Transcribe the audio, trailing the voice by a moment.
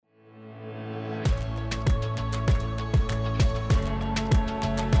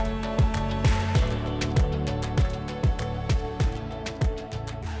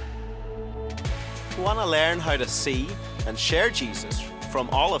want to learn how to see and share Jesus from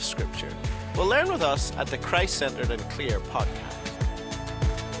all of Scripture? Well, learn with us at the Christ-Centered and Clear podcast.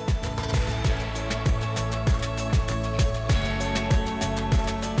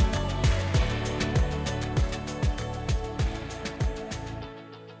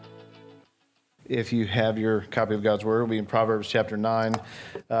 If you have your copy of God's Word, it'll be in Proverbs chapter 9.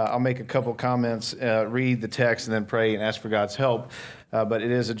 I'll make a couple comments, read the text, and then pray and ask for God's help. But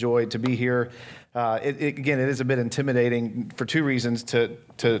it is a joy to be here. Again, it is a bit intimidating for two reasons to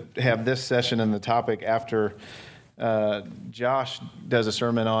have this session and the topic after Josh does a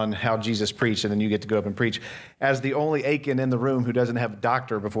sermon on how Jesus preached, and then you get to go up and preach as the only Akin in the room who doesn't have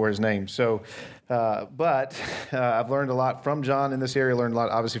doctor before his name. So, but I've learned a lot from John in this area, learned a lot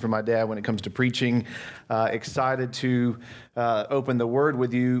obviously from my dad when it comes to preaching. Excited to open the Word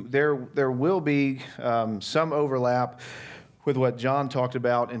with you. There will be some overlap with what John talked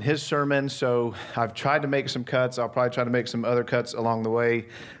about in his sermon. So I've tried to make some cuts. I'll probably try to make some other cuts along the way,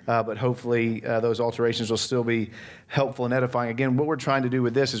 but hopefully those alterations will still be helpful and edifying. Again, what we're trying to do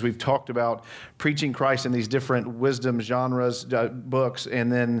with this is we've talked about preaching Christ in these different wisdom genres, books,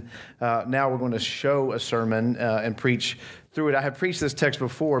 and then now we're going to show a sermon and preach through it. I have preached this text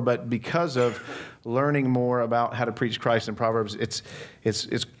before, but because of learning more about how to preach Christ in Proverbs, it's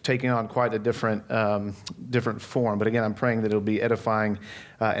taking on quite a different form. But again, I'm praying that it'll be edifying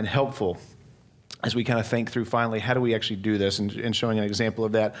and helpful as we kind of think through finally, how do we actually do this, and showing an example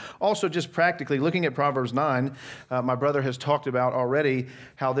of that. Also, just practically, looking at Proverbs 9, my brother has talked about already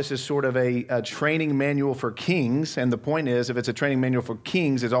how this is sort of a training manual for kings, and the point is, if it's a training manual for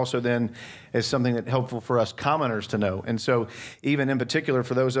kings, it also then is something that's helpful for us commoners to know. And so, even in particular,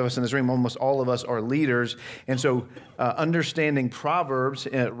 for those of us in this room, almost all of us are leaders, and so understanding Proverbs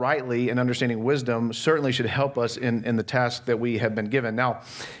rightly and understanding wisdom certainly should help us in the task that we have been given. Now,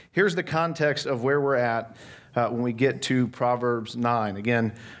 here's the context of where we're at when we get to Proverbs 9.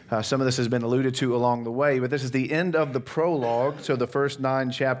 Again, some of this has been alluded to along the way, but this is the end of the prologue, so the first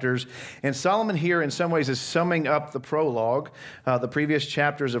 9 chapters. And Solomon here, in some ways, is summing up the prologue, the previous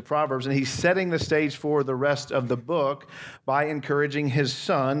chapters of Proverbs, and he's setting the stage for the rest of the book by encouraging his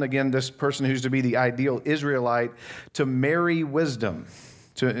son, again, this person who's to be the ideal Israelite, to marry wisdom,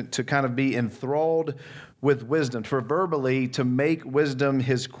 to kind of be enthralled with wisdom, for verbally to make wisdom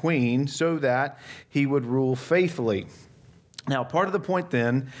his queen so that he would rule faithfully. Now, part of the point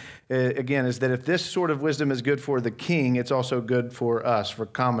then, again, is that if this sort of wisdom is good for the king, it's also good for us, for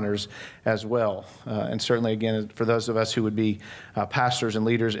commoners as well. And certainly, again, for those of us who would be pastors and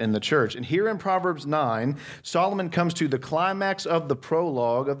leaders in the church. And here in Proverbs 9, Solomon comes to the climax of the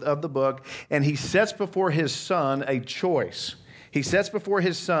prologue of the book, and he sets before his son a choice. He sets before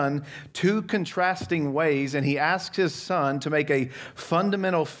his son two contrasting ways, and he asks his son to make a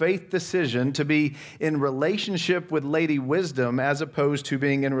fundamental faith decision to be in relationship with Lady Wisdom as opposed to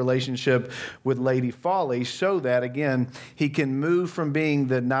being in relationship with Lady Folly, so that, again, he can move from being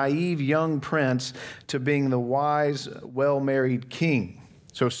the naive young prince to being the wise, well-married king.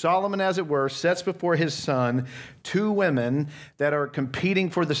 So Solomon, as it were, sets before his son two women that are competing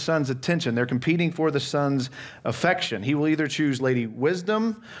for the son's attention. They're competing for the son's affection. He will either choose Lady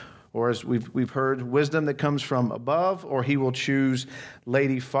Wisdom, or as we've heard, wisdom that comes from above, or he will choose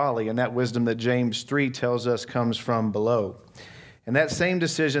Lady Folly, and that wisdom that James 3 tells us comes from below. And that same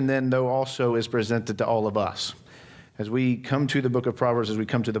decision then, though, also is presented to all of us. As we come to the book of Proverbs, as we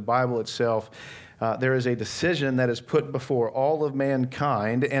come to the Bible itself, there is a decision that is put before all of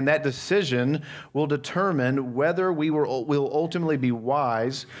mankind, and that decision will determine whether we will ultimately be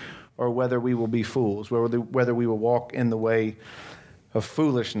wise or whether we will be fools, whether we will walk in the way of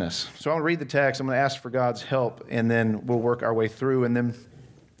foolishness. So I'll read the text. I'm going to ask for God's help, and then we'll work our way through. And then,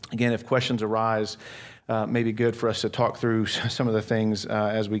 again, if questions arise, may be good for us to talk through some of the things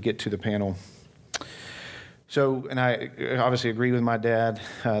as we get to the panel. So, and I obviously agree with my dad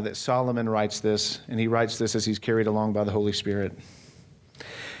that Solomon writes this, and he writes this as he's carried along by the Holy Spirit.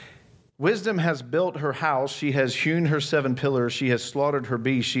 Wisdom has built her house. She has hewn her 7 pillars. She has slaughtered her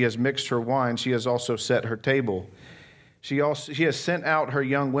beasts. She has mixed her wine. She has also set her table. She has sent out her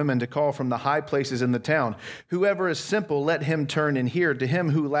young women to call from the high places in the town. Whoever is simple, let him turn and hear. To him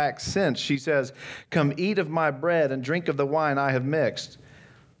who lacks sense, she says, come eat of my bread and drink of the wine I have mixed.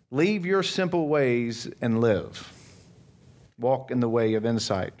 Leave your simple ways and live. Walk in the way of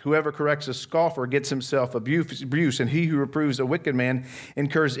insight. Whoever corrects a scoffer gets himself abuse, and he who reproves a wicked man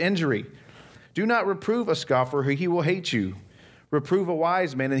incurs injury. Do not reprove a scoffer, or he will hate you. Reprove a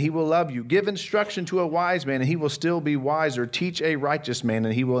wise man, and he will love you. Give instruction to a wise man, and he will still be wiser. Teach a righteous man,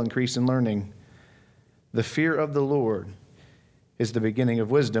 and he will increase in learning. The fear of the Lord is the beginning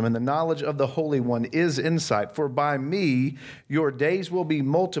of wisdom, and the knowledge of the Holy One is insight. For by me your days will be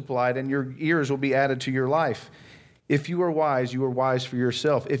multiplied, and your years will be added to your life. If you are wise for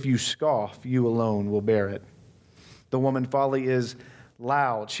yourself. If you scoff, you alone will bear it. The woman folly is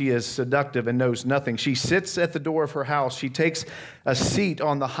loud. She is seductive and knows nothing. She sits at the door of her house. She takes a seat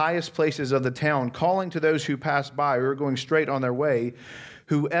on the highest places of the town, calling to those who pass by or are going straight on their way.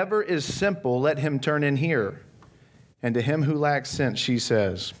 Whoever is simple, let him turn in here. And to him who lacks sense, she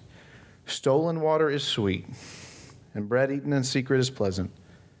says, stolen water is sweet, and bread eaten in secret is pleasant.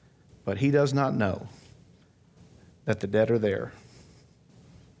 But he does not know that the dead are there,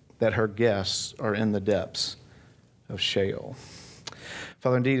 that her guests are in the depths of Sheol.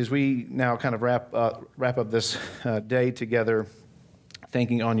 Father, indeed, as we now kind of wrap up this day together,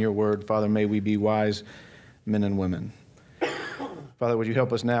 thinking on your word, Father, may we be wise men and women. Father, would you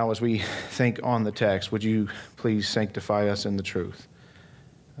help us now as we think on the text? Would you please sanctify us in the truth?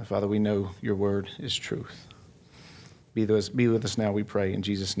 Father, we know your word is truth. Be with us now, we pray. In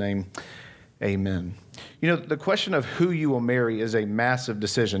Jesus' name, amen. You know, the question of who you will marry is a massive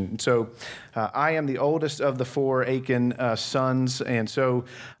decision. So I am the oldest of the four Akin sons, and so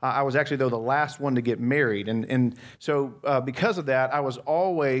I was actually, though, the last one to get married. And so because of that, I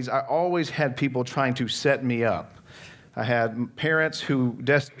always had people trying to set me up. I had parents who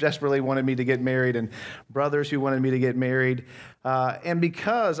desperately wanted me to get married and brothers who wanted me to get married. And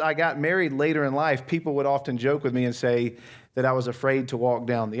because I got married later in life, people would often joke with me and say that I was afraid to walk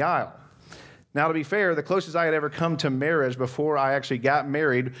down the aisle. Now, to be fair, the closest I had ever come to marriage before I actually got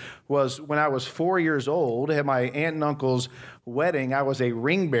married was when I was 4 years old. I had my aunt and uncle's wedding. I was a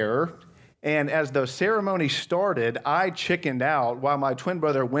ring bearer. And as the ceremony started, I chickened out while my twin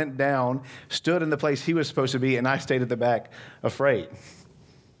brother went down, stood in the place he was supposed to be, and I stayed at the back afraid.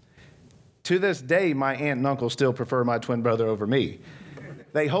 To this day, my aunt and uncle still prefer my twin brother over me.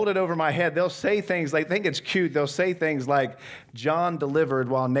 They hold it over my head. They'll say things like, think it's cute. They'll say things like, John delivered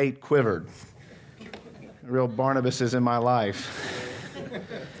while Nate quivered. Real Barnabas is in my life.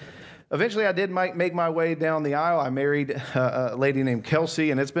 Eventually, I did make my way down the aisle. I married a lady named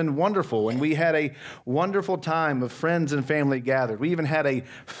Kelsey, and it's been wonderful. And we had a wonderful time of friends and family gathered. We even had a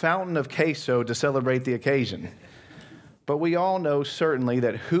fountain of queso to celebrate the occasion. But we all know certainly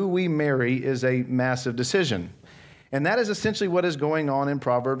that who we marry is a massive decision. And that is essentially what is going on in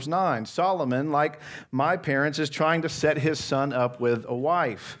Proverbs 9. Solomon, like my parents, is trying to set his son up with a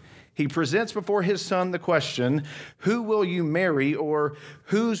wife. He presents before his son the question, who will you marry, or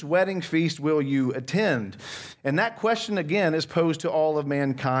whose wedding feast will you attend? And that question, again, is posed to all of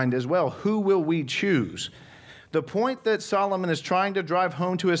mankind as well. Who will we choose? The point that Solomon is trying to drive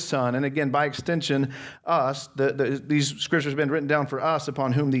home to his son, and again, by extension, us, these scriptures have been written down for us,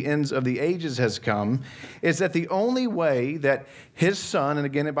 upon whom the ends of the ages has come, is that the only way that his son, and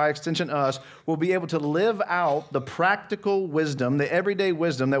again, by extension, us, will be able to live out the practical wisdom, the everyday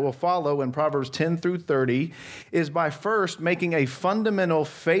wisdom that will follow in Proverbs 10 through 30, is by first making a fundamental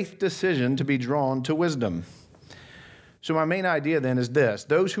faith decision to be drawn to wisdom. So my main idea then is this.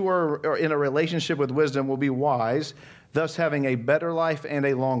 Those who are in a relationship with wisdom will be wise, thus having a better life and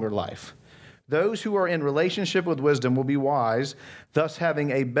a longer life. Those who are in relationship with wisdom will be wise, thus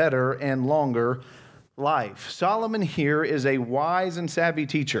having a better and longer life. Solomon here is a wise and savvy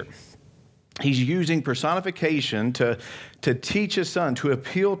teacher. He's using personification to teach his son, to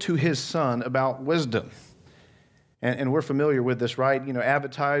appeal to his son about wisdom. And we're familiar with this, right? You know,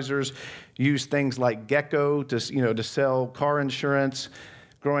 advertisers use things like Gecko to sell car insurance.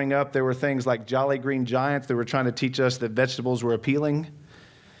 Growing up, there were things like Jolly Green Giants that were trying to teach us that vegetables were appealing.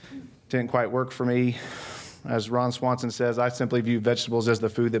 Didn't quite work for me. As Ron Swanson says, I simply view vegetables as the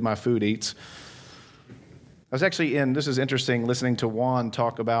food that my food eats. I was actually this is interesting, listening to Juan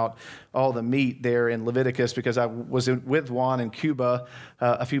talk about all the meat there in Leviticus, because I was with Juan in Cuba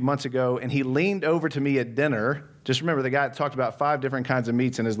a few months ago, and he leaned over to me at dinner. Just remember, the guy talked about 5 different kinds of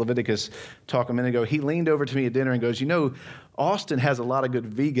meats in his Leviticus talk a minute ago. He leaned over to me at dinner and goes, Austin has a lot of good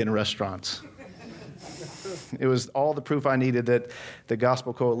vegan restaurants. It was all the proof I needed that the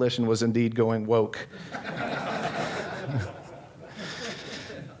Gospel Coalition was indeed going woke.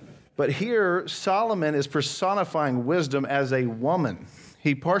 But here, Solomon is personifying wisdom as a woman.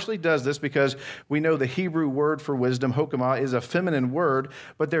 He partially does this because we know the Hebrew word for wisdom, hokmah, is a feminine word,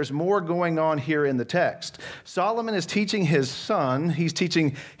 but there's more going on here in the text. Solomon is teaching his son, he's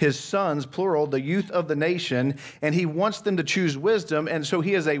teaching his sons, plural, the youth of the nation, and he wants them to choose wisdom, and so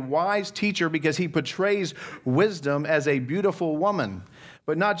he is a wise teacher because he portrays wisdom as a beautiful woman.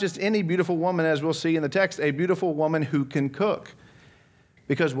 But not just any beautiful woman, as we'll see in the text, a beautiful woman who can cook.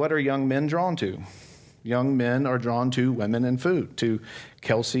 Because what are young men drawn to? young men are drawn to women and food, to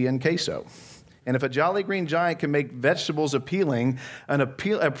Kelsey and queso. And if a jolly green giant can make vegetables appealing, a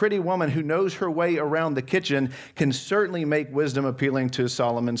pretty woman who knows her way around the kitchen can certainly make wisdom appealing to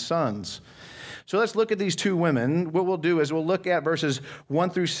Solomon's sons. So let's look at these two women. What we'll do is we'll look at verses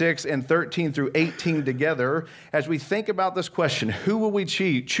 1 through 6 and 13 through 18 together as we think about this question, who will we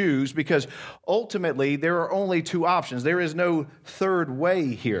choose? Because ultimately, there are only two options. There is no third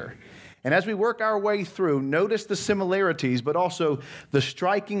way here. And as we work our way through, notice the similarities, but also the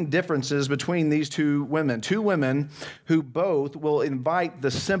striking differences between these two women who both will invite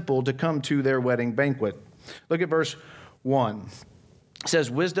the simple to come to their wedding banquet. Look at verse 1. It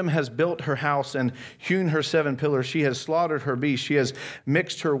says, wisdom has built her house and hewn her 7 pillars. She has slaughtered her beast. She has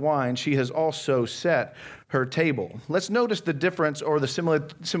mixed her wine. She has also set her table. Let's notice the difference or the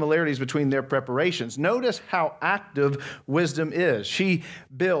similarities between their preparations. Notice how active wisdom is. She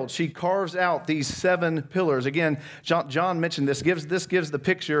builds, she carves out these 7 pillars. Again, John mentioned this gives the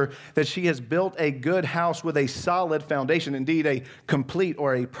picture that she has built a good house with a solid foundation, indeed a complete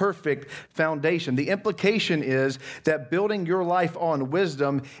or a perfect foundation. The implication is that building your life on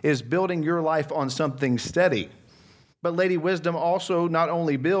wisdom is building your life on something steady. But Lady Wisdom also not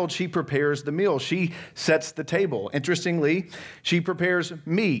only builds, she prepares the meal. She sets the table. Interestingly, she prepares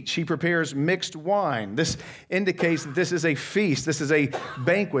meat. She prepares mixed wine. This indicates that this is a feast. This is a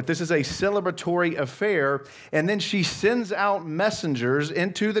banquet. This is a celebratory affair. And then she sends out messengers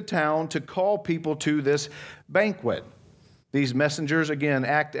into the town to call people to this banquet. These messengers, again,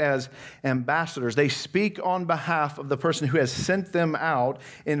 act as ambassadors. They speak on behalf of the person who has sent them out,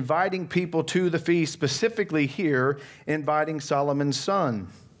 inviting people to the feast, specifically here, inviting Solomon's son.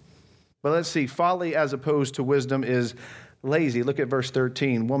 But let's see, folly as opposed to wisdom is lazy. Look at verse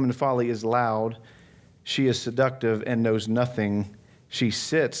 13. Woman folly is loud. She is seductive and knows nothing. She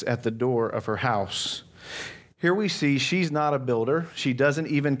sits at the door of her house. Here we see she's not a builder. She doesn't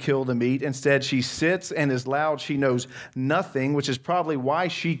even kill the meat. Instead, she sits and is loud. She knows nothing, which is probably why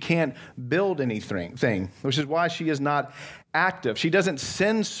she can't build anything, which is why she is not active. She doesn't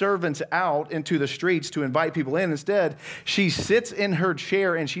send servants out into the streets to invite people in. Instead, she sits in her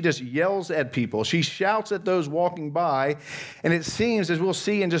chair and she just yells at people. She shouts at those walking by. And it seems, as we'll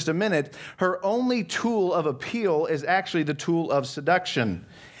see in just a minute, her only tool of appeal is actually the tool of seduction.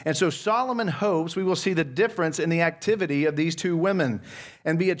 And so Solomon hopes we will see the difference in the activity of these two women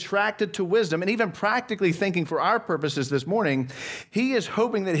and be attracted to wisdom. And even practically thinking for our purposes this morning, he is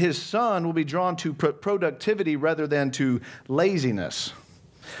hoping that his son will be drawn to productivity rather than to laziness.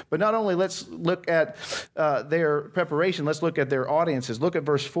 But not only let's look at their preparation, let's look at their audiences. Look at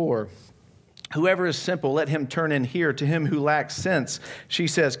verse 4. Whoever is simple, let him turn in here. To him who lacks sense, she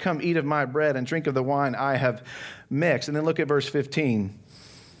says, come eat of my bread and drink of the wine I have mixed. And then look at verse 15.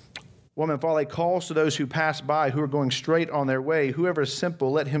 Woman folly calls to those who pass by, who are going straight on their way. Whoever is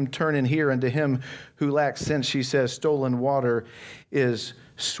simple, let him turn in here. And to him who lacks sense, she says, stolen water is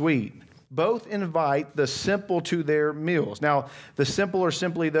sweet. Both invite the simple to their meals. Now, the simple are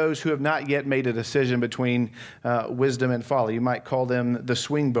simply those who have not yet made a decision between wisdom and folly. You might call them the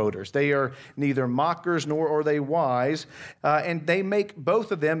swing voters. They are neither mockers nor are they wise, and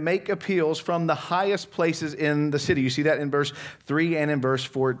both of them make appeals from the highest places in the city. You see that in verse 3 and in verse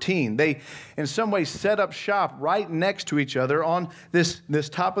 14. They, in some ways, set up shop right next to each other on this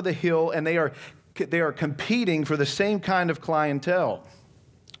top of the hill, and they are competing for the same kind of clientele.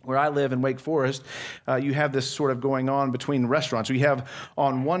 Where I live in Wake Forest, you have this sort of going on between restaurants. You have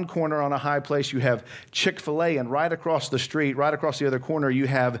on one corner on a high place, you have Chick-fil-A, and right across the street, right across the other corner, you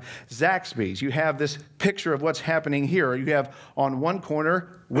have Zaxby's. You have this picture of what's happening here. You have on one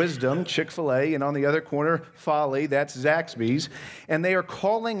corner, Wisdom, Chick-fil-A, and on the other corner, Folly, that's Zaxby's. And they are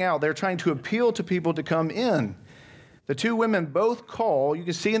calling out, they're trying to appeal to people to come in. The two women both call, you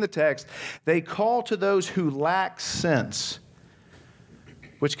can see in the text, they call to those who lack sense,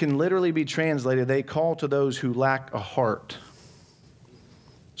 which can literally be translated, they call to those who lack a heart.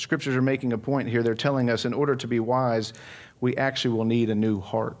 Scriptures are making a point here. They're telling us in order to be wise, we actually will need a new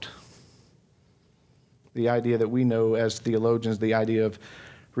heart. The idea that we know as theologians, the idea of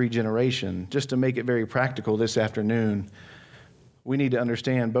regeneration. Just to make it very practical this afternoon, we need to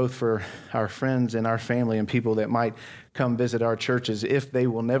understand both for our friends and our family and people that might come visit our churches, if they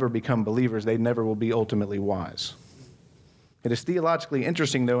will never become believers, they never will be ultimately wise. It is theologically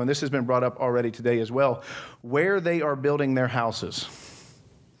interesting, though, and this has been brought up already today as well, where they are building their houses.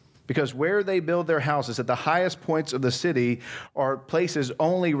 Because where they build their houses at the highest points of the city are places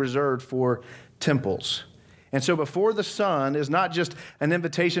only reserved for temples. And so before the sun is not just an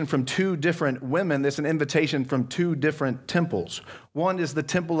invitation from two different women, it's an invitation from two different temples. One is the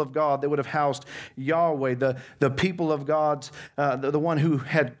temple of God that would have housed Yahweh, the people of God's, the one who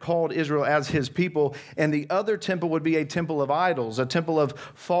had called Israel as his people. And the other temple would be a temple of idols, a temple of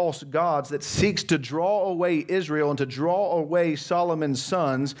false gods that seeks to draw away Israel and to draw away Solomon's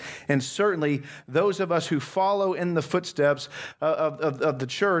sons. And certainly those of us who follow in the footsteps of the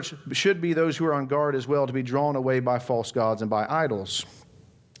church should be those who are on guard as well to be drawn away by false gods and by idols.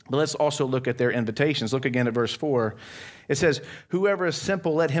 But let's also look at their invitations. Look again at verse 4. It says, whoever is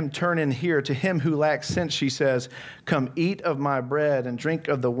simple, let him turn in here. To him who lacks sense, she says, come eat of my bread and drink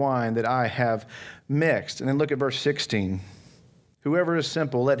of the wine that I have mixed. And then look at verse 16. Whoever is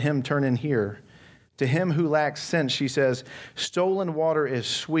simple, let him turn in here. To him who lacks sense, she says, stolen water is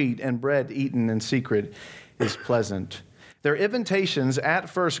sweet and bread eaten in secret is pleasant. Their invitations at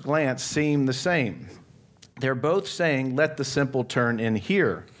first glance seem the same. They're both saying, let the simple turn in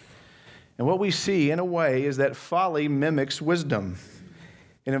here. And what we see, in a way, is that folly mimics wisdom.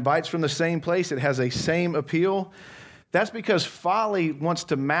 It invites from the same place. It has a same appeal. That's because folly wants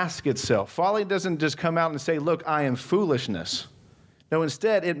to mask itself. Folly doesn't just come out and say, look, I am foolishness. No,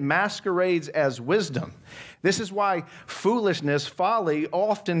 instead, it masquerades as wisdom. This is why foolishness, folly,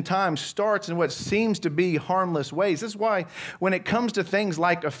 oftentimes starts in what seems to be harmless ways. This is why when it comes to things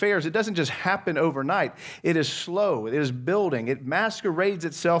like affairs, it doesn't just happen overnight. It is slow. It is building. It masquerades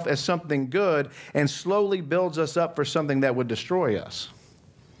itself as something good and slowly builds us up for something that would destroy us.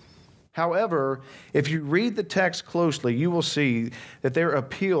 However, if you read the text closely, you will see that their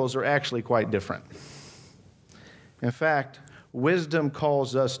appeals are actually quite different. In fact, wisdom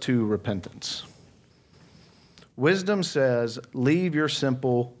calls us to repentance. Wisdom says, leave your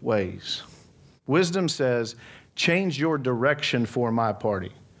simple ways. Wisdom says, change your direction for my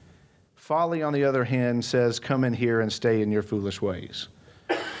party. Folly, on the other hand, says, come in here and stay in your foolish ways.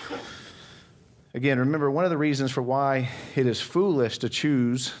 Again, remember, one of the reasons for why it is foolish to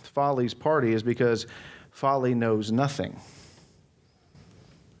choose folly's party is because folly knows nothing.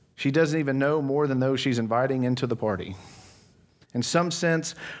 She doesn't even know more than those she's inviting into the party. In some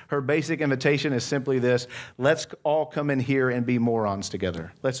sense, her basic invitation is simply this: let's all come in here and be morons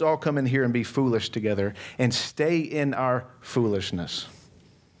together. Let's all come in here and be foolish together and stay in our foolishness.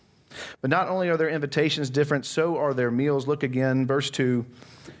 But not only are their invitations different, so are their meals. Look again, verse 2.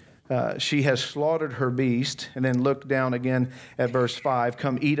 She has slaughtered her beast. And then look down again at verse 5.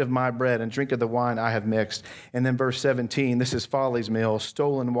 Come eat of my bread and drink of the wine I have mixed. And then verse 17, this is folly's meal.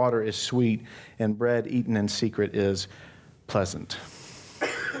 Stolen water is sweet, and bread eaten in secret is pleasant.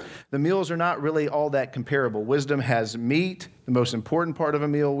 The meals are not really all that comparable. Wisdom has meat, the most important part of a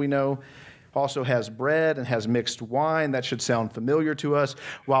meal we know, also has bread and has mixed wine. That should sound familiar to us.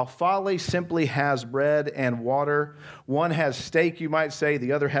 While folly simply has bread and water, one has steak, you might say,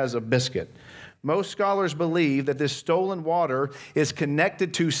 the other has a biscuit. Most scholars believe that this stolen water is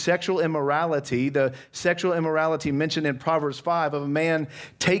connected to sexual immorality, the sexual immorality mentioned in Proverbs 5 of a man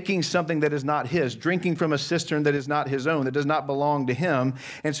taking something that is not his, drinking from a cistern that is not his own, that does not belong to him.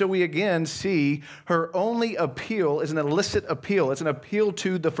 And so we again see her only appeal is an illicit appeal. It's an appeal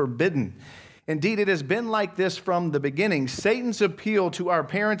to the forbidden. Indeed, it has been like this from the beginning. Satan's appeal to our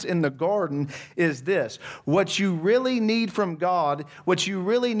parents in the garden is this: what you really need from God, what you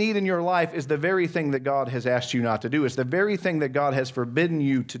really need in your life is the very thing that God has asked you not to do. It's the very thing that God has forbidden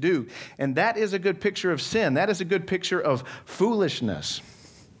you to do. And that is a good picture of sin. That is a good picture of foolishness.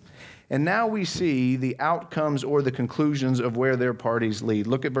 And now we see the outcomes or the conclusions of where their parties lead.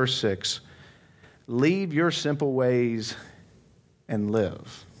 Look at verse 6. Leave your simple ways and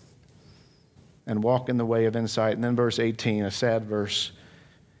live, and walk in the way of insight. And then verse 18, a sad verse.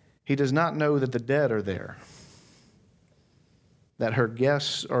 He does not know that the dead are there, that her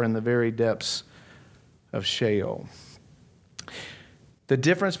guests are in the very depths of Sheol. The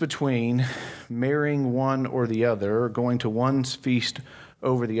difference between marrying one or the other, or going to one's feast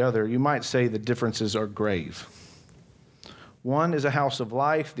over the other, you might say the differences are grave. One is a house of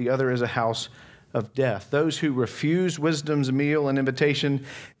life, the other is a house of death. Those who refuse wisdom's meal and invitation,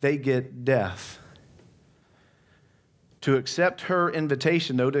 they get death. To accept her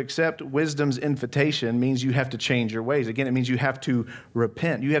invitation, though, to accept wisdom's invitation means you have to change your ways. Again, it means you have to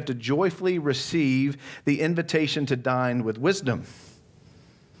repent. You have to joyfully receive the invitation to dine with wisdom.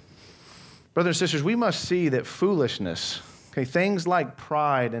 Brothers and sisters, we must see that foolishness, things like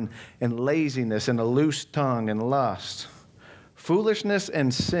pride and laziness and a loose tongue and lust, foolishness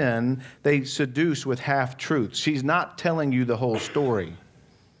and sin, they seduce with half-truths. She's not telling you the whole story.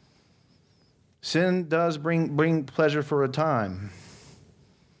 Sin does bring pleasure for a time.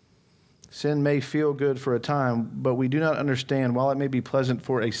 Sin may feel good for a time, but we do not understand, while it may be pleasant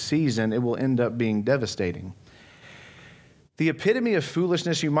for a season, it will end up being devastating. The epitome of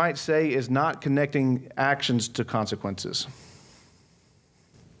foolishness, you might say, is not connecting actions to consequences.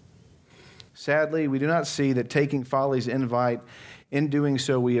 Sadly, we do not see that taking folly's invite, in doing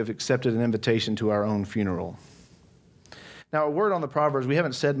so, we have accepted an invitation to our own funeral. Now, a word on the Proverbs. We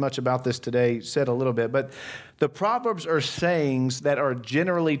haven't said much about this today, said a little bit, but the Proverbs are sayings that are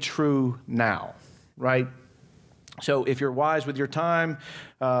generally true now, right? So if you're wise with your time,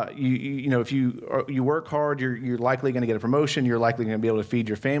 if you work hard, you're likely going to get a promotion. You're likely going to be able to feed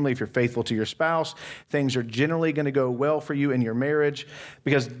your family. If you're faithful to your spouse, things are generally going to go well for you in your marriage,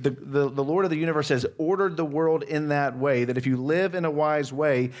 because the Lord of the universe has ordered the world in that way, that if you live in a wise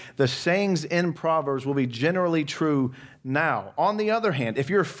way, the sayings in Proverbs will be generally true now. On the other hand, if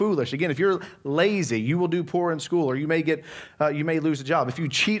you're foolish, again, if you're lazy, you will do poor in school, or you may lose a job. If you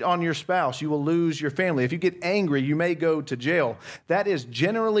cheat on your spouse, you will lose your family. If you get angry, you may go to jail. That is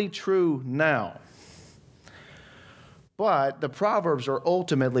generally true now. But the Proverbs are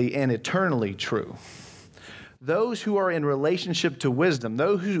ultimately and eternally true. Those who are in relationship to wisdom,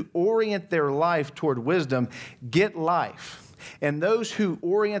 those who orient their life toward wisdom, get life. And those who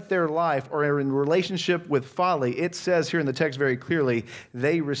orient their life or are in relationship with folly, it says here in the text very clearly,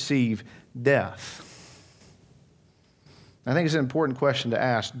 they receive death. I think it's an important question to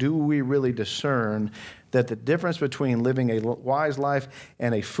ask. Do we really discern that the difference between living a wise life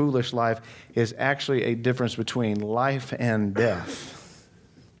and a foolish life is actually a difference between life and death?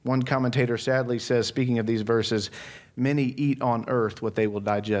 One commentator sadly says, speaking of these verses, many eat on earth what they will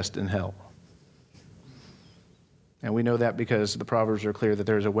digest in hell. And we know that because the Proverbs are clear that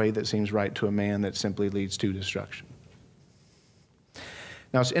there's a way that seems right to a man that simply leads to destruction.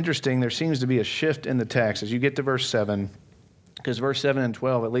 Now, it's interesting. There seems to be a shift in the text as you get to verse 7, because verse 7 and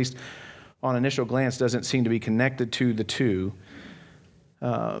 12, at least on initial glance, doesn't seem to be connected to the two.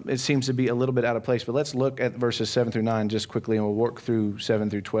 It seems to be a little bit out of place. But let's look at verses 7 through 9 just quickly, and we'll work through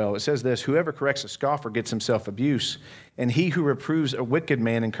 7 through 12. It says this: "Whoever corrects a scoffer gets himself abuse, and he who reproves a wicked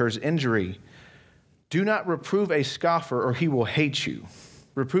man incurs injury. Do not reprove a scoffer, or he will hate you.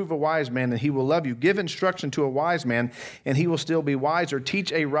 Reprove a wise man, and he will love you. Give instruction to a wise man, and he will still be wiser.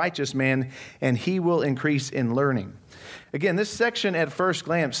 Teach a righteous man, and he will increase in learning." Again, this section at first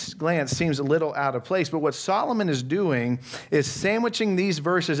glance seems a little out of place, but what Solomon is doing is sandwiching these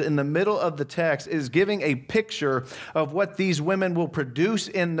verses in the middle of the text, is giving a picture of what these women will produce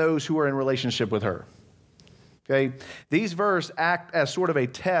in those who are in relationship with her. Okay, these verses act as sort of a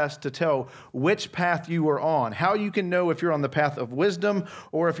test to tell which path you are on, how you can know if you're on the path of wisdom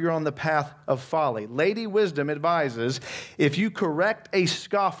or if you're on the path of folly. Lady Wisdom advises, if you correct a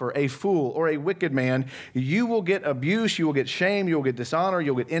scoffer, a fool, or a wicked man, you will get abuse, you will get shame, you will get dishonor,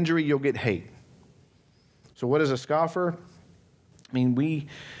 you'll get injury, you'll get hate. So what is a scoffer? I mean, we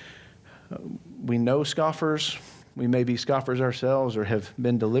know scoffers. We may be scoffers ourselves or have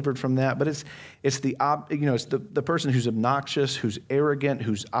been delivered from that, but it's the person who's obnoxious, who's arrogant,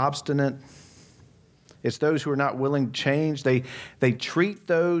 who's obstinate. It's those who are not willing to change. They treat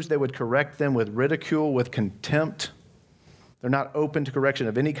those that would correct them with ridicule, with contempt. They're not open to correction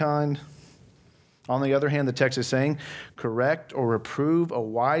of any kind. On the other hand, the text is saying, correct or reprove a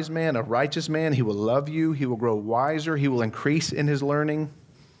wise man, a righteous man. He will love you. He will grow wiser. He will increase in his learning.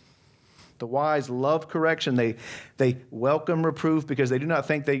 The wise love correction. They welcome reproof because they do not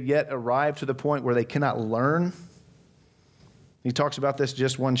think they yet arrived to the point where they cannot learn. He talks about this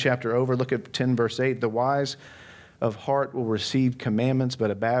just one chapter over. Look at 10 verse 8. The wise of heart will receive commandments,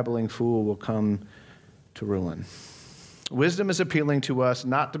 but a babbling fool will come to ruin. Wisdom is appealing to us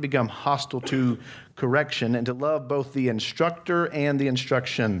not to become hostile to correction and to love both the instructor and the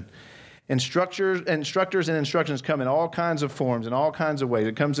instruction. Instructors and instructions come in all kinds of forms, in all kinds of ways.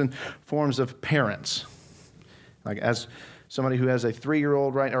 It comes in forms of parents. Like as somebody who has a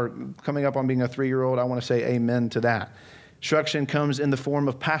 3-year-old, right, or coming up on being a 3-year-old, I want to say amen to that. Instruction comes in the form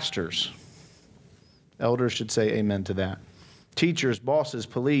of pastors. Elders should say amen to that. Teachers, bosses,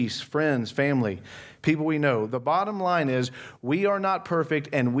 police, friends, family, people we know. The bottom line is we are not perfect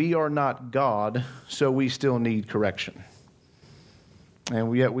and we are not God, so we still need correction.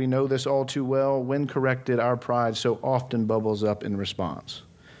 And yet we know this all too well. When corrected, our pride so often bubbles up in response.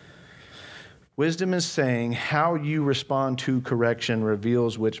 Wisdom is saying how you respond to correction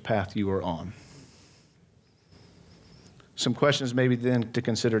reveals which path you are on. Some questions maybe then to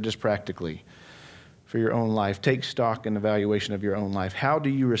consider just practically for your own life. Take stock and evaluation of your own life. How do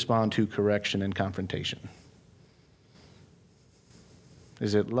you respond to correction and confrontation?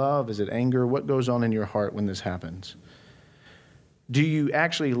 Is it love? Is it anger? What goes on in your heart when this happens? Do you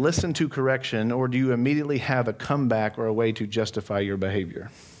actually listen to correction, or do you immediately have a comeback or a way to justify your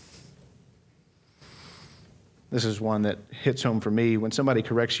behavior? This is one that hits home for me. When somebody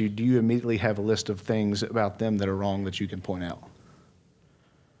corrects you, do you immediately have a list of things about them that are wrong that you can point out?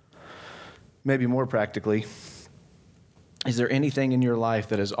 Maybe more practically, is there anything in your life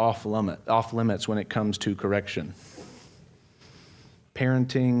that is off limits when it comes to correction?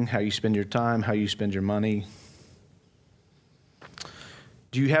 Parenting, how you spend your time, how you spend your money.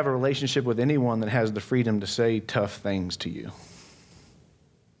 Do you have a relationship with anyone that has the freedom to say tough things to you?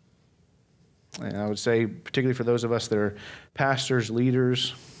 And I would say, particularly for those of us that are pastors,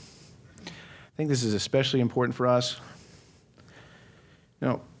 leaders, I think this is especially important for us.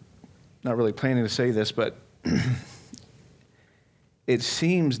 Not really planning to say this, but it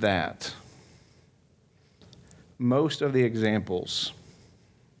seems that most of the examples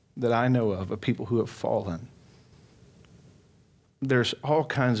that I know of people who have fallen, there's all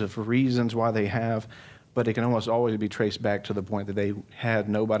kinds of reasons why they have, but it can almost always be traced back to the point that they had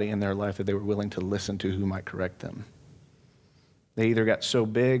nobody in their life that they were willing to listen to who might correct them. They either got so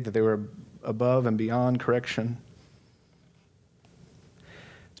big that they were above and beyond correction.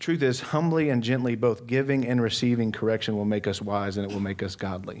 The truth is, humbly and gently, both giving and receiving correction will make us wise and it will make us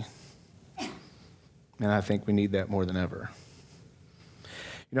godly. And I think we need that more than ever.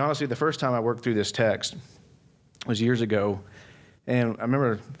 Honestly, the first time I worked through this text was years ago. And I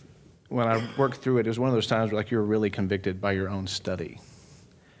remember when I worked through it, it was one of those times where you were really convicted by your own study.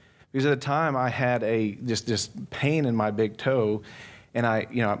 Because at the time I had this pain in my big toe. And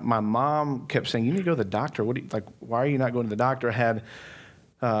my mom kept saying, "You need to go to the doctor. Why are you not going to the doctor?" I had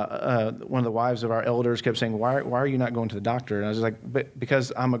one of the wives of our elders kept saying, why are you not going to the doctor? And I was like,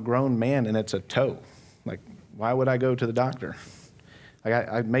 because I'm a grown man and it's a toe. Why would I go to the doctor?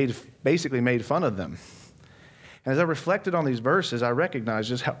 I basically made fun of them. And as I reflected on these verses, I recognized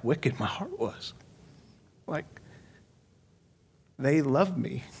just how wicked my heart was. They love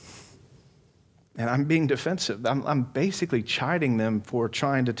me. And I'm being defensive. I'm basically chiding them for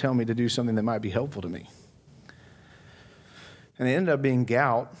trying to tell me to do something that might be helpful to me. And it ended up being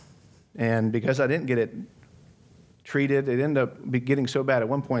gout, and because I didn't get it treated, it ended up getting so bad at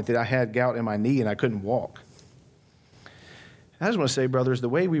one point that I had gout in my knee and I couldn't walk. I just want to say, brothers, the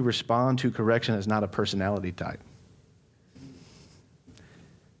way we respond to correction is not a personality type. In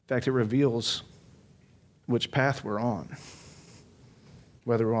fact, it reveals which path we're on,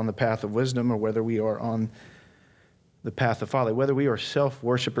 whether we're on the path of wisdom or whether we are on the path of folly, whether we are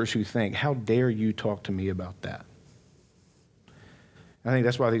self-worshipers who think, "How dare you talk to me about that?" I think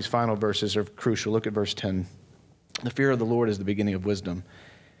that's why these final verses are crucial. Look at verse 10. "The fear of the Lord is the beginning of wisdom,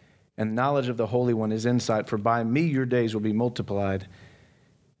 and knowledge of the Holy One is insight. For by me your days will be multiplied,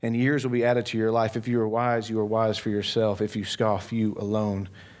 and years will be added to your life. If you are wise for yourself. If you scoff, you alone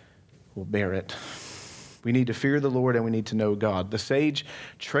will bear it." We need to fear the Lord and we need to know God. The sage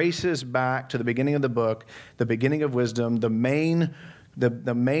traces back to the beginning of the book, the beginning of wisdom. The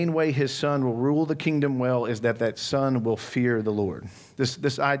main way his son will rule the kingdom well is that son will fear the Lord.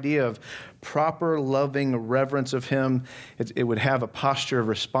 This idea of proper, loving reverence of him, it would have a posture of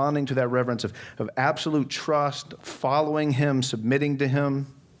responding to that reverence, of absolute trust, following him, submitting to him.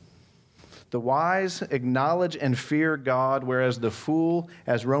 The wise acknowledge and fear God, whereas the fool,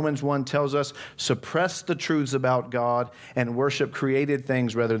 as Romans 1 tells us, suppress the truths about God and worship created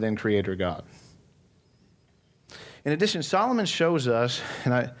things rather than Creator God. In addition, Solomon shows us,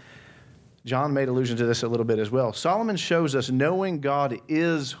 and John made allusion to this a little bit as well, Solomon shows us knowing God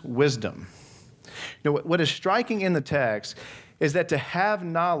is wisdom. What is striking in the text is that to have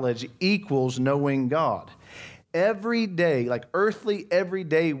knowledge equals knowing God. Everyday, earthly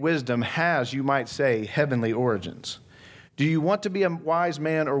everyday wisdom has, you might say, heavenly origins. Do you want to be a wise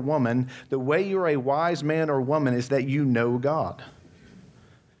man or woman? The way you're a wise man or woman is that you know God.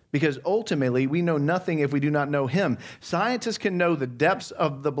 Because ultimately, we know nothing if we do not know him. Scientists can know the depths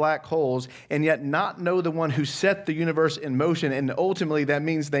of the black holes and yet not know the one who set the universe in motion, and ultimately that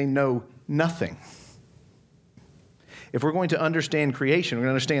means they know nothing. If we're going to understand creation, we're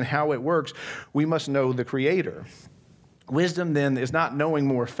going to understand how it works, we must know the Creator. Wisdom, then, is not knowing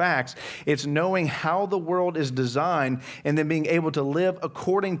more facts. It's knowing how the world is designed and then being able to live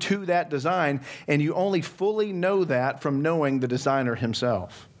according to that design. And you only fully know that from knowing the designer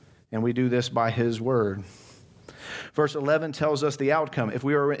himself. And we do this by his word. Verse 11 tells us the outcome. If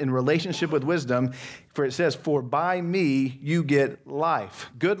we are in relationship with wisdom, for it says, "For by me you get life."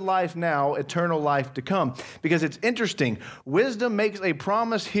 Good life now, eternal life to come. Because it's interesting. Wisdom makes a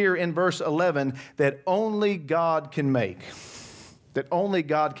promise here in verse 11 that only God can make, that only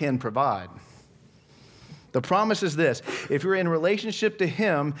God can provide. The promise is this: if you're in relationship to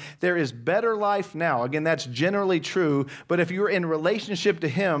Him, there is better life now. Again, that's generally true, but if you're in relationship to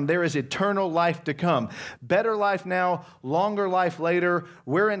Him, there is eternal life to come. Better life now, longer life later.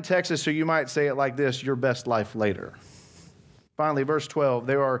 We're in Texas, so you might say it like this: your best life later. Finally, verse 12,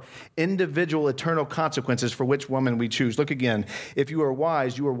 there are individual eternal consequences for which woman we choose. Look again. If you are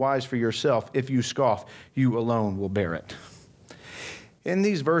wise for yourself. If you scoff, you alone will bear it. In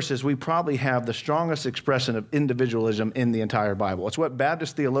these verses, we probably have the strongest expression of individualism in the entire Bible. It's what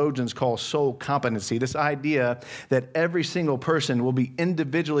Baptist theologians call soul competency, this idea that every single person will be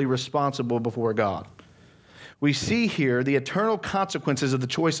individually responsible before God. We see here the eternal consequences of the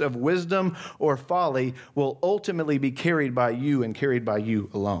choice of wisdom or folly will ultimately be carried by you and carried by you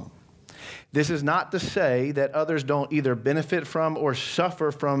alone. This is not to say that others don't either benefit from or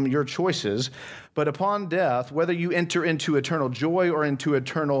suffer from your choices, but upon death, whether you enter into eternal joy or into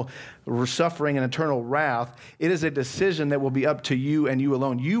eternal suffering and eternal wrath, it is a decision that will be up to you and you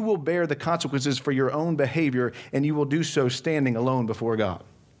alone. You will bear the consequences for your own behavior, and you will do so standing alone before God.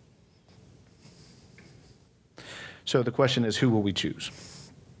 So the question is, who will we choose?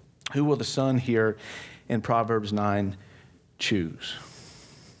 Who will the son here in Proverbs 9 choose?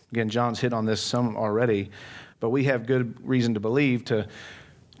 Again, John's hit on this some already, but we have good reason to believe, to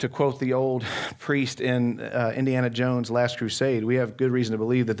quote the old priest in Indiana Jones' Last Crusade, we have good reason to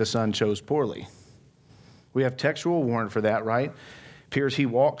believe that the son chose poorly. We have textual warrant for that, right? Appears he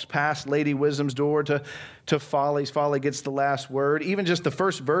walks past Lady Wisdom's door to follies. Folly gets the last word. Even just the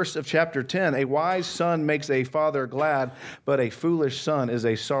first verse of chapter 10, a wise son makes a father glad, but a foolish son is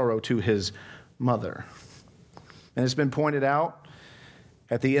a sorrow to his mother. And it's been pointed out,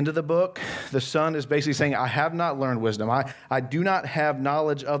 at the end of the book, the son is basically saying, I have not learned wisdom. I do not have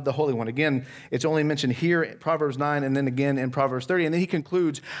knowledge of the Holy One. Again, it's only mentioned here in Proverbs 9 and then again in Proverbs 30. And then he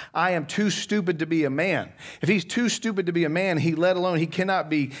concludes, I am too stupid to be a man. If he's too stupid to be a man, let alone he cannot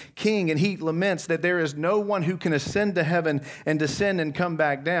be king. And he laments that there is no one who can ascend to heaven and descend and come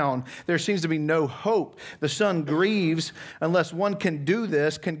back down. There seems to be no hope. The son grieves unless one can do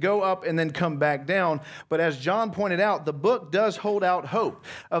this, can go up and then come back down. But as John pointed out, the book does hold out hope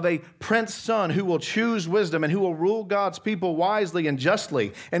of a prince son who will choose wisdom and who will rule God's people wisely and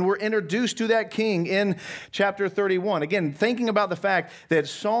justly. And we're introduced to that king in chapter 31. Again, thinking about the fact that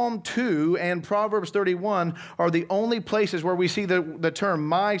Psalm 2 and Proverbs 31 are the only places where we see the term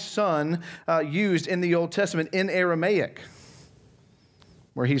my son used in the Old Testament in Aramaic,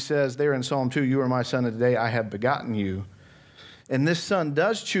 where he says there in Psalm 2, you are my son, and today I have begotten you. And this son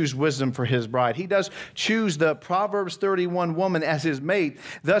does choose wisdom for his bride. He does choose the Proverbs 31 woman as his mate.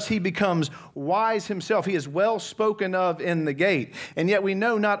 Thus he becomes wise himself. He is well spoken of in the gate. And yet we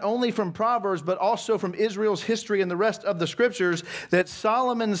know not only from Proverbs, but also from Israel's history and the rest of the scriptures that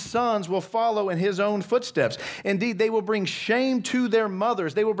Solomon's sons will follow in his own footsteps. Indeed, they will bring shame to their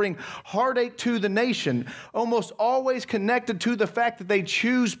mothers. They will bring heartache to the nation, almost always connected to the fact that they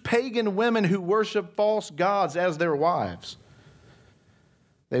choose pagan women who worship false gods as their wives.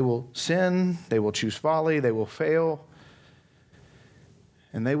 They will sin, they will choose folly, they will fail,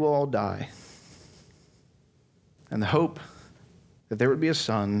 and they will all die. And the hope that there would be a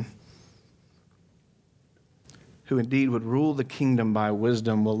son who indeed would rule the kingdom by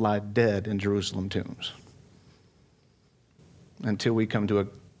wisdom will lie dead in Jerusalem tombs until we come to a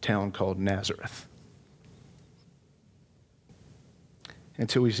town called Nazareth.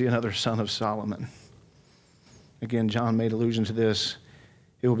 Until we see another son of Solomon. Again, John made allusion to this.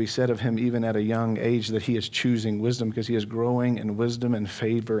 It will be said of him even at a young age that he is choosing wisdom because he is growing in wisdom and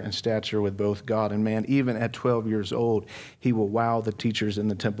favor and stature with both God and man. Even at 12 years old, he will wow the teachers in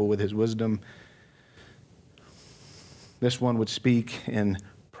the temple with his wisdom. This one would speak in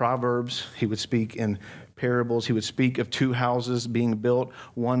Proverbs. He would speak in parables. He would speak of two houses being built,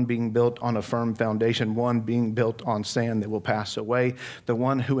 one being built on a firm foundation, one being built on sand that will pass away. The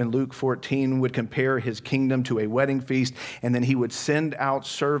one who in Luke 14 would compare his kingdom to a wedding feast, and then he would send out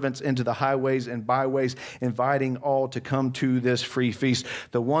servants into the highways and byways, inviting all to come to this free feast.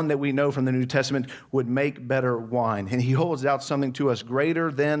 The one that we know from the New Testament would make better wine. And he holds out something to us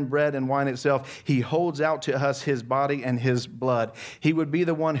greater than bread and wine itself. He holds out to us his body and his blood. He would be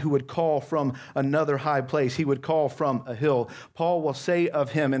the one who would call from another high place. He would call from a hill. Paul will say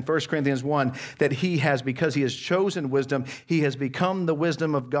of him in 1 Corinthians 1 that he has, because he has chosen wisdom, he has become the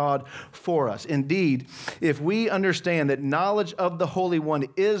wisdom of God for us. Indeed, if we understand that knowledge of the Holy One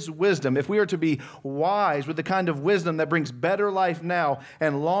is wisdom, if we are to be wise with the kind of wisdom that brings better life now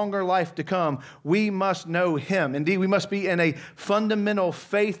and longer life to come, we must know him. Indeed, we must be in a fundamental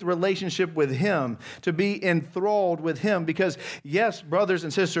faith relationship with him, to be enthralled with him, because yes, brothers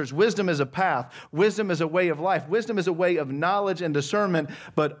and sisters, wisdom is a path. Wisdom is is a way of life. Wisdom is a way of knowledge and discernment.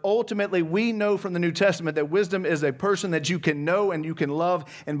 But ultimately, we know from the New Testament that wisdom is a person that you can know and you can love.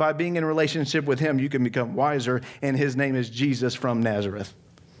 And by being in a relationship with him, you can become wiser. And his name is Jesus from Nazareth.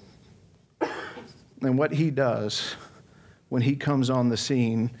 And what he does when he comes on the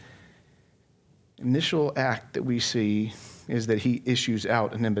scene, initial act that we see is that he issues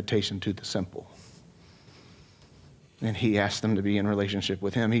out an invitation to the simple. And he asks them to be in relationship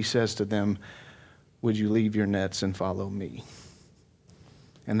with him. He says to them, would you leave your nets and follow me?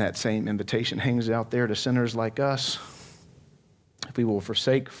 And that same invitation hangs out there to sinners like us. If we will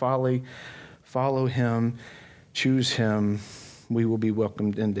forsake folly, follow him, choose him, we will be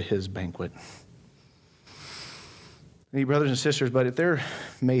welcomed into his banquet. Hey, brothers and sisters, but if there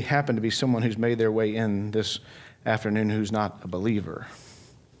may happen to be someone who's made their way in this afternoon who's not a believer,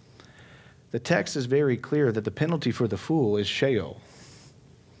 the text is very clear that the penalty for the fool is Sheol.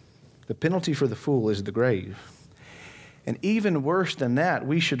 The penalty for the fool is the grave. And even worse than that,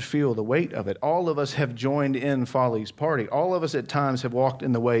 we should feel the weight of it. All of us have joined in folly's party. All of us at times have walked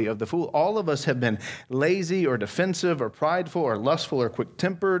in the way of the fool. All of us have been lazy or defensive or prideful or lustful or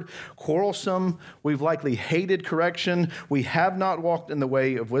quick-tempered, quarrelsome. We've likely hated correction. We have not walked in the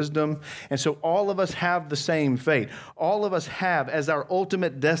way of wisdom. And so all of us have the same fate. All of us have as our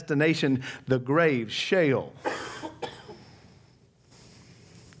ultimate destination the grave, Sheol.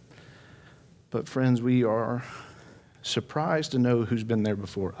 But friends, we are surprised to know who's been there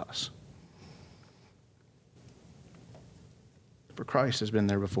before us. For Christ has been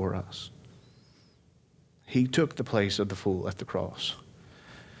there before us. He took the place of the fool at the cross.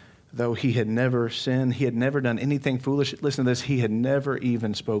 Though he had never sinned, he had never done anything foolish. Listen to this, he had never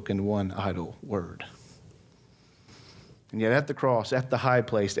even spoken one idle word. And yet at the cross, at the high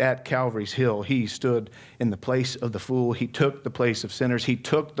place, at Calvary's hill, he stood in the place of the fool. He took the place of sinners. He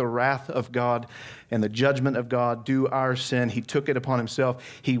took the wrath of God and the judgment of God due our sin. He took it upon himself.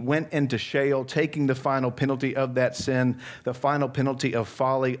 He went into Sheol, taking the final penalty of that sin, the final penalty of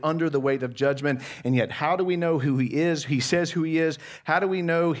folly under the weight of judgment. And yet, how do we know who he is? He says who he is. How do we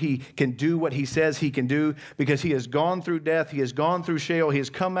know he can do what he says he can do? Because he has gone through death. He has gone through Sheol. He has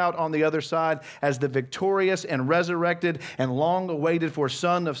come out on the other side as the victorious and resurrected and long awaited for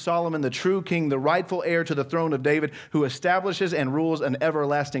son of Solomon, the true king, the rightful heir to the throne of David, who establishes and rules an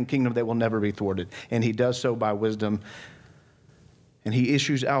everlasting kingdom that will never be thwarted. And he does so by wisdom. And he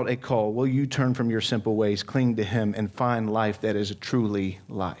issues out a call. Will you turn from your simple ways, cling to him, and find life that is truly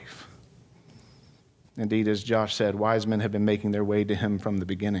life? Indeed, as Josh said, wise men have been making their way to him from the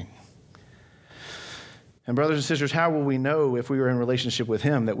beginning. And brothers and sisters, how will we know if we are in relationship with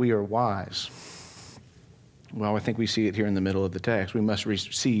him that we are wise? Well, I think we see it here in the middle of the text. We must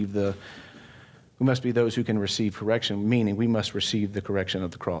be those who can receive correction, meaning we must receive the correction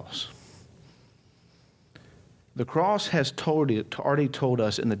of the cross. The cross has already told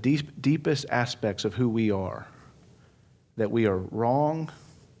us in the deepest aspects of who we are, that we are wrong,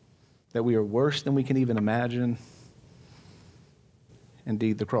 that we are worse than we can even imagine.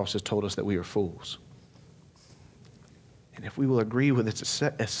 Indeed, the cross has told us that we are fools. And if we will agree with its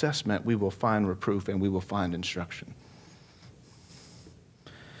assessment, we will find reproof and we will find instruction.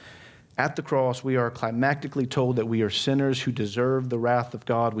 At the cross, we are climactically told that we are sinners who deserve the wrath of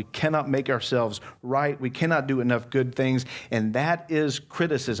God. We cannot make ourselves right. We cannot do enough good things. And that is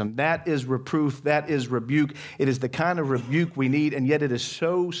criticism. That is reproof. That is rebuke. It is the kind of rebuke we need, and yet it is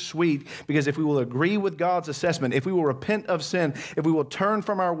so sweet, because if we will agree with God's assessment, if we will repent of sin, if we will turn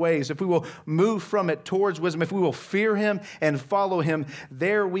from our ways, if we will move from it towards wisdom, if we will fear him and follow him,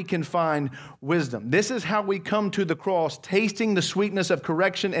 there we can find wisdom. This is how we come to the cross, tasting the sweetness of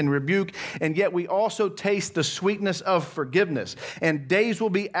correction and rebuke, and yet we also taste the sweetness of forgiveness. And days will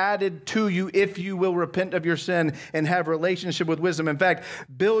be added to you if you will repent of your sin and have relationship with wisdom. In fact,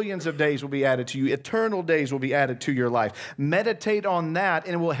 billions of days will be added to you. Eternal days will be added to your life. Meditate on that,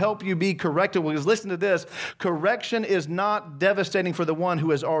 and it will help you be corrected. Because listen to this, correction is not devastating for the one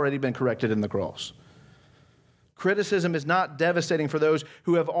who has already been corrected in the cross. Criticism is not devastating for those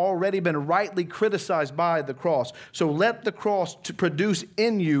who have already been rightly criticized by the cross. So let the cross to produce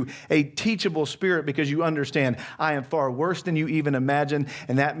in you a teachable spirit, because you understand, I am far worse than you even imagine,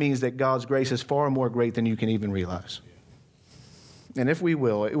 and that means that God's grace is far more great than you can even realize. And if we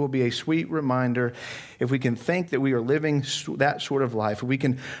will, it will be a sweet reminder, if we can think that we are living that sort of life, if we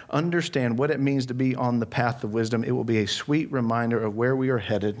can understand what it means to be on the path of wisdom, it will be a sweet reminder of where we are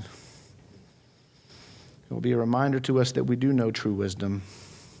headed. It will be a reminder to us that we do know true wisdom,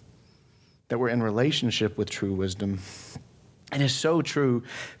 that we're in relationship with true wisdom. And it's so true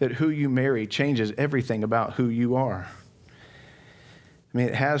that who you marry changes everything about who you are. I mean,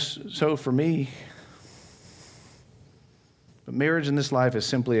 it has so for me. But marriage in this life is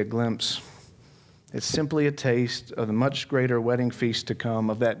simply a glimpse. It's simply a taste of the much greater wedding feast to come,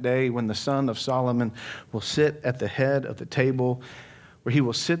 of that day when the son of Solomon will sit at the head of the table, where he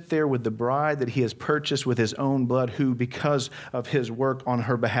will sit there with the bride that he has purchased with his own blood, who, because of his work on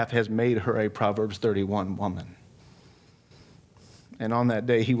her behalf, has made her a Proverbs 31 woman. And on that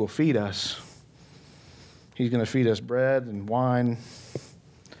day, he will feed us. He's going to feed us bread and wine.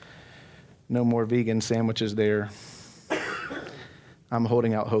 No more vegan sandwiches there. I'm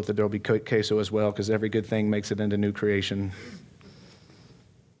holding out hope that there will be queso as well, because every good thing makes it into new creation.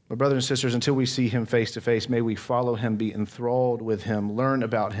 But brothers and sisters, until we see him face to face, may we follow him, be enthralled with him, learn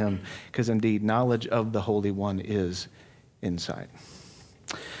about him, because indeed knowledge of the Holy One is insight.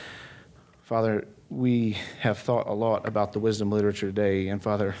 Father, we have thought a lot about the wisdom literature today, and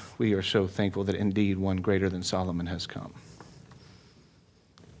Father, we are so thankful that indeed one greater than Solomon has come.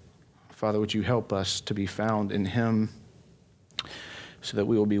 Father, would you help us to be found in him, so that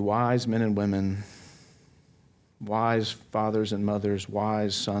we will be wise men and women, wise fathers and mothers,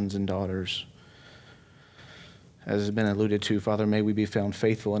 wise sons and daughters. As has been alluded to, Father, may we be found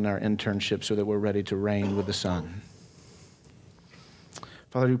faithful in our internship so that we're ready to reign with the Son.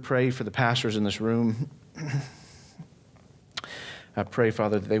 Father, we pray for the pastors in this room. I pray,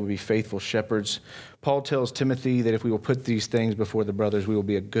 Father, that they would be faithful shepherds. Paul tells Timothy that if we will put these things before the brothers, we will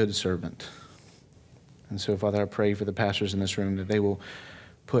be a good servant. And so, Father, I pray for the pastors in this room that they will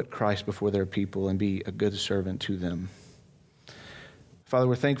put Christ before their people and be a good servant to them. Father,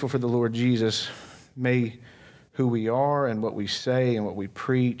 we're thankful for the Lord Jesus. May who we are and what we say and what we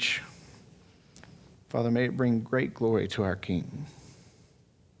preach, Father, may it bring great glory to our King.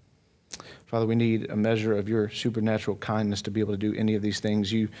 Father, we need a measure of your supernatural kindness to be able to do any of these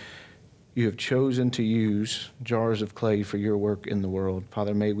things. You have chosen to use jars of clay for your work in the world.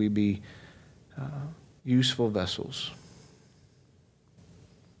 Father, may we be useful vessels.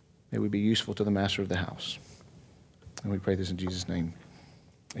 May we be useful to the master of the house. And we pray this in Jesus' name.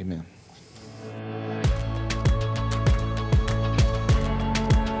 Amen.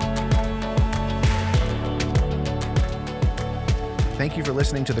 Thank you for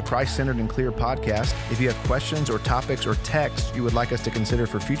listening to the Christ-Centered and Clear podcast. If you have questions or topics or texts you would like us to consider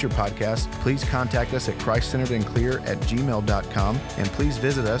for future podcasts, please contact us at christcenteredandclear@gmail.com, and please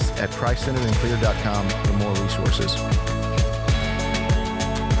visit us at christcenteredandclear.com for more resources.